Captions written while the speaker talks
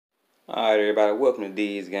Alright everybody, welcome to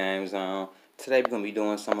D's Game Zone. Today we're going to be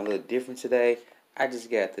doing something a little different today. I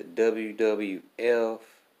just got the WWF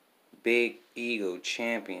Big Eagle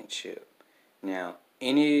Championship. Now,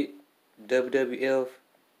 any WWF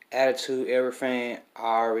Attitude Era fan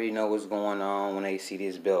already know what's going on when they see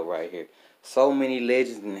this belt right here. So many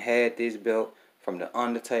legends had this belt, from The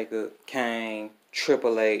Undertaker, Kane,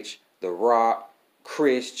 Triple H, The Rock,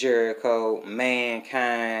 Chris Jericho,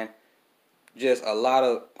 Mankind. Just a lot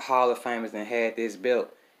of Hall of Famers that had this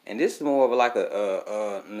belt. And this is more of like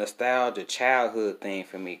a nostalgia childhood thing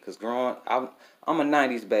for me. Because I'm a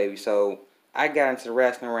 90s baby. So I got into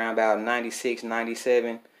wrestling around about 96,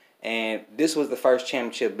 97. And this was the first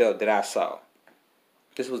championship belt that I saw.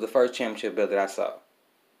 This was the first championship belt that I saw.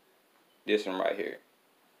 This one right here.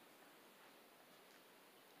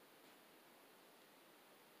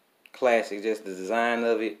 Classic, just the design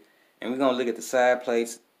of it. And we're going to look at the side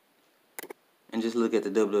plates. And just look at the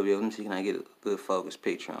WWF. Let me see, can I get a good focus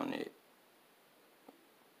picture on it?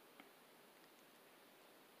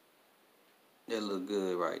 That look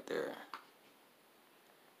good right there.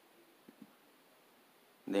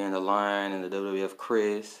 Then the line and the WWF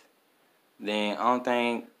Chris. Then I don't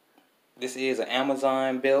think this is an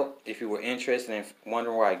Amazon belt. If you were interested in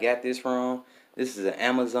wondering where I got this from, this is an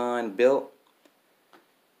Amazon belt.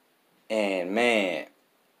 And man,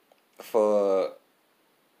 for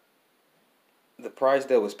the price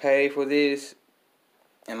that was paid for this,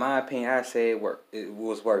 in my opinion, I say it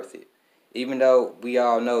was worth it. Even though we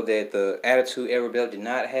all know that the Attitude Era belt did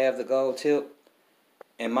not have the gold tip,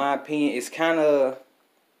 in my opinion, it's kind of,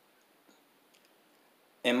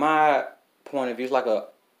 in my point of view, it's like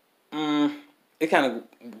it kind of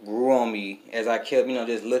grew on me as I kept,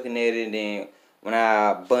 just looking at it. And then when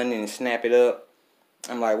I button and snap it up,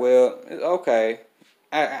 I'm like, well, okay,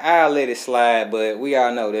 I'll let it slide. But we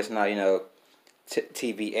all know that's not,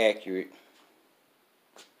 TV accurate.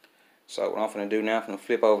 So what I'm finna do now, I'm finna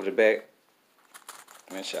flip over the back.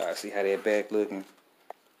 Make sure I see how that back looking.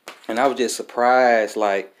 And I was just surprised,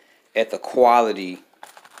 like, at the quality.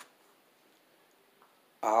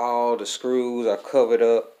 All the screws are covered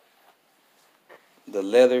up. The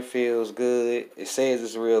leather feels good. It says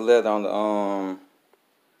it's real leather on the on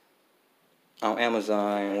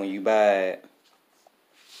Amazon when you buy it.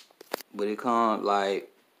 But it comes like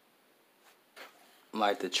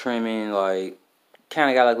the trimming, like, kind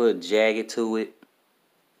of got like a little jagged to it.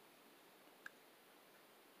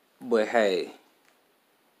 But hey,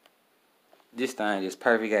 this thing is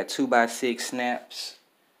perfect. Got 2x6 snaps.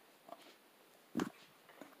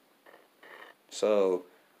 So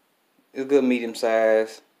it's good medium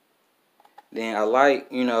size. Then I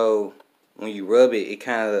like, when you rub it, it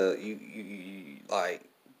kind of, you like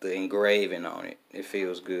the engraving on it. It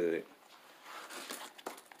feels good.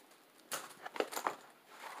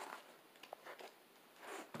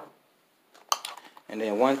 And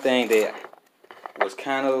then one thing that was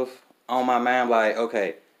kind of on my mind, like,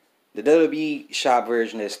 okay, the WWE shop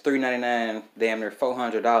version is $3.99, damn near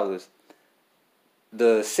 $400.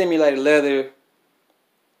 The simulated leather,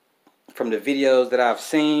 from the videos that I've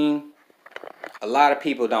seen, a lot of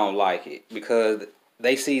people don't like it because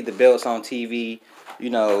they see the belts on TV,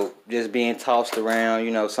 just being tossed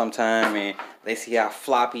around, sometime, and they see how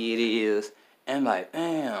floppy it is. And I'm like,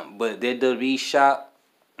 damn, but that WWE shop,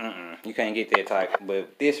 you can't get that type.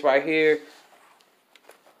 But this right here,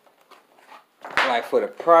 like, for the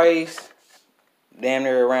price, damn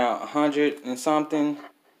near around 100 and something,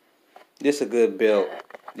 this a good belt.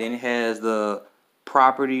 Then it has the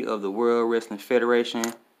property of the World Wrestling Federation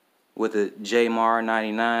with the JMar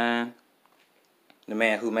 99. The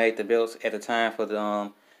man who made the belts at the time for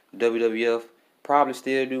the WWF. Probably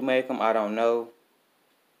still do make them, I don't know.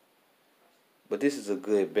 But this is a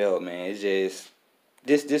good belt, man. It's just,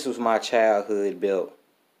 this was my childhood belt.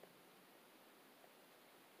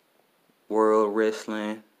 World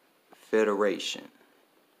Wrestling Federation.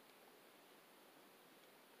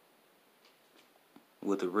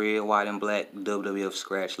 With the red, white, and black WWF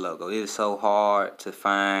scratch logo. It is so hard to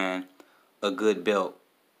find a good belt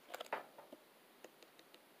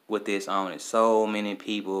with this on it. So many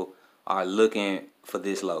people are looking for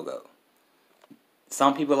this logo.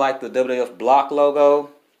 Some people like the WWF block logo,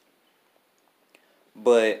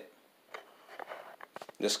 but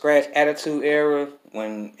the Scratch Attitude Era,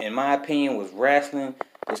 when, in my opinion, was wrestling,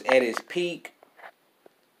 was at its peak.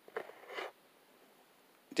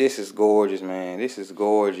 This is gorgeous, man. This is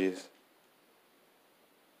gorgeous.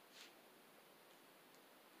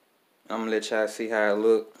 I'm gonna let y'all see how it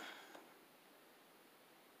look.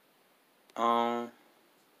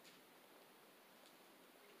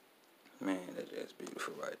 Man, that's just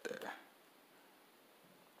beautiful right there.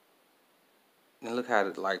 And look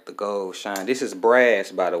how like the gold shine. This is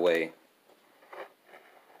brass, by the way.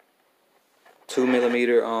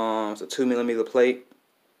 2mm, it's a 2mm plate.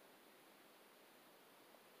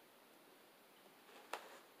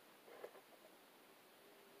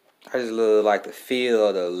 I just love like the feel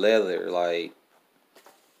of the leather. Like,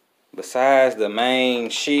 besides the main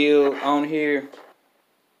shield on here,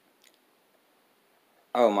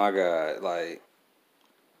 oh my god, like,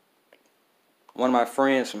 one of my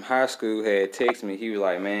friends from high school had texted me. He was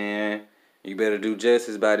like, man, you better do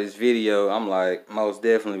justice by this video. I'm like, most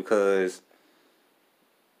definitely, because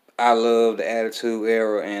I love the Attitude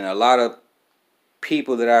Era, and a lot of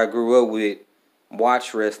people that I grew up with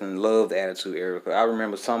watch wrestling, love the Attitude Era. Cause I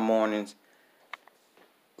remember some mornings,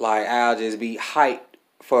 like, I'll just be hyped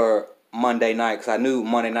for Monday night, because I knew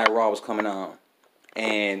Monday Night Raw was coming on.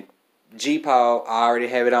 And G-Paul, I already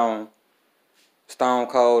have it on. Stone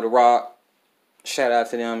Cold, The Rock, shout out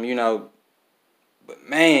to them, you know. But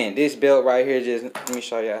man, this belt right here, just, let me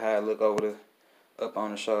show y'all how I look over the, up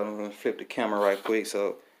on the shoulder. I'm going to flip the camera right quick.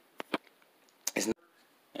 So,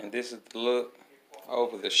 and this is the look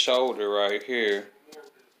over the shoulder right here.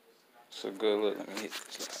 It's a good look. Let me hit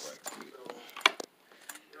this light right quick.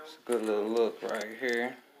 It's a good little look right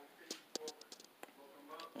here.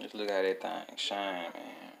 Just look how that thing shine,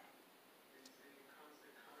 man.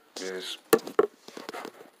 Just,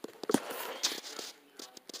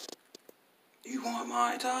 you want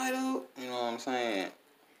my title? You know what I'm saying?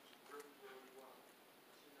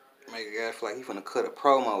 Make a guy feel like he finna cut a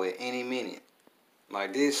promo at any minute.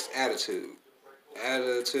 Like this attitude.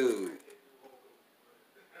 Attitude.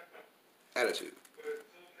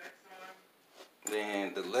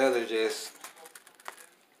 Then the leather just,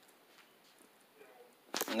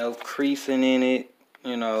 no creasing in it.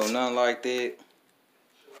 You know, nothing like that.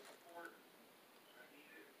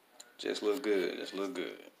 Just look good. Just look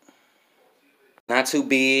good. Not too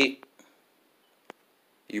big.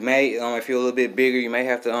 You may, if you're a little bit bigger, you may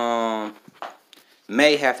have to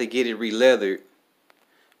get it re-leathered.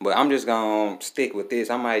 But I'm just gonna stick with this.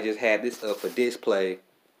 I might just have this up for display,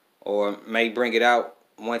 or may bring it out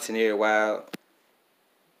once in a while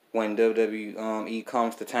when WWE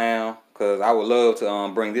comes to town. Cause I would love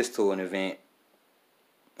to bring this to an event.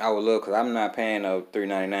 I would love, cause I'm not paying no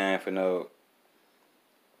 $3.99 for no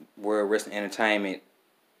World Wrestling Entertainment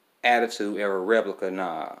Attitude Era replica.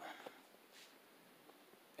 Nah.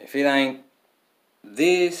 If it ain't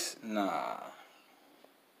this, nah.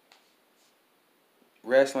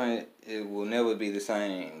 Wrestling, it will never be the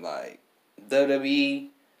same. Like WWE,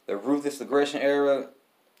 the Ruthless Aggression Era,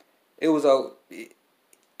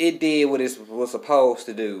 it did what it was supposed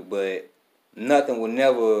to do, but nothing will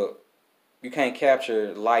never. You can't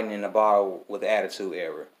capture lightning in a bottle with the Attitude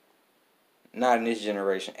Era. Not in this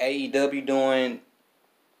generation. AEW doing,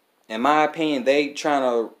 in my opinion, they trying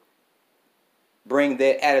to bring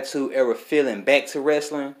that Attitude Era feeling back to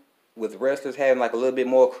wrestling, with wrestlers having like a little bit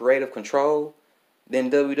more creative control than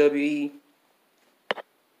WWE.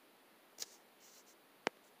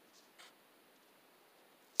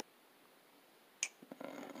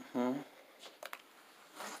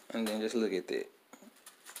 And then just look at that.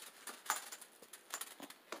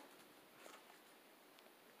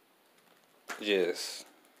 Just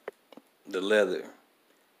the leather.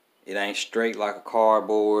 It ain't straight like a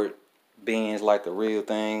cardboard. Bends like the real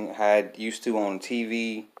thing. How it used to on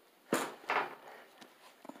TV.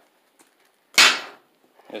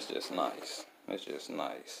 It's just nice. It's just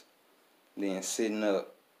nice. Then sitting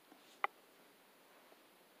up.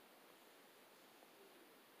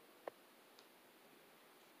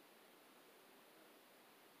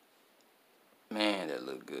 Man, that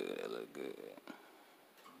look good. That look good.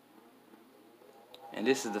 And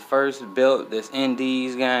this is the first belt that's in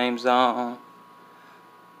these games on.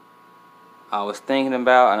 I was thinking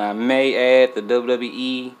about, and I may add the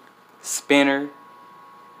WWE spinner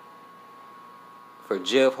for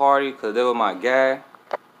Jeff Hardy, because that was my guy.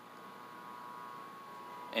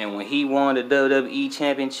 And when he won the WWE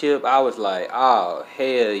Championship, I was like, oh,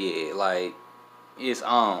 hell yeah. Like, it's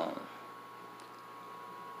on.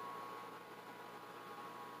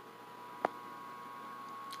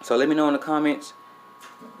 So let me know in the comments,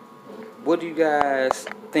 what do you guys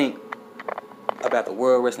think about the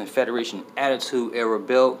World Wrestling Federation Attitude Era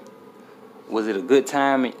belt? Was it a good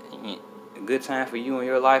time? A good time for you in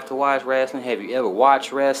your life to watch wrestling? Have you ever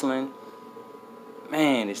watched wrestling?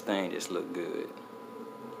 Man, this thing just looked good.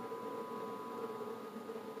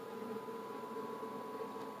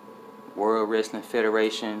 World Wrestling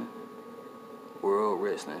Federation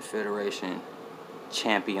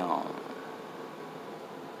champion.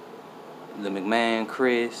 The McMahon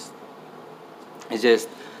Chris. It's just,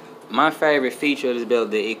 my favorite feature of this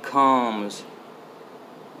belt that it comes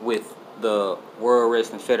with the World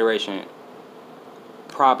Wrestling Federation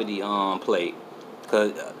property plate,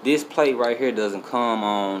 because this plate right here doesn't come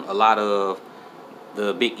on a lot of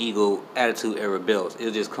the Big Eagle Attitude Era belts.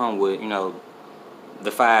 It'll just come with, you know,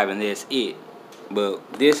 the 5 and that's it.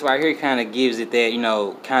 But this right here kind of gives it that, you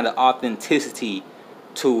know, kind of authenticity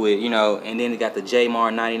to it, you know. And then it got the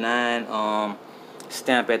JMar 99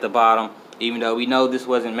 stamp at the bottom. Even though we know this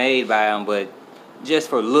wasn't made by him, but just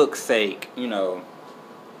for look's sake, you know,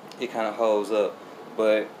 it kind of holds up.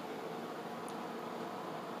 But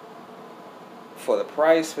for the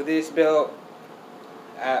price for this belt,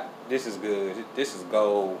 this is good. This is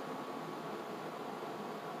gold.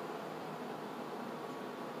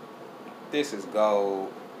 This is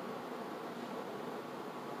gold.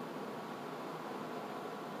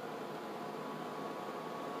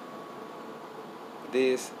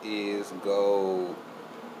 This is gold.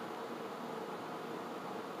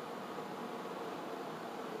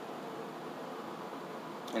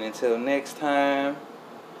 And until next time,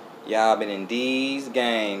 y'all been in these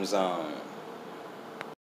game zones.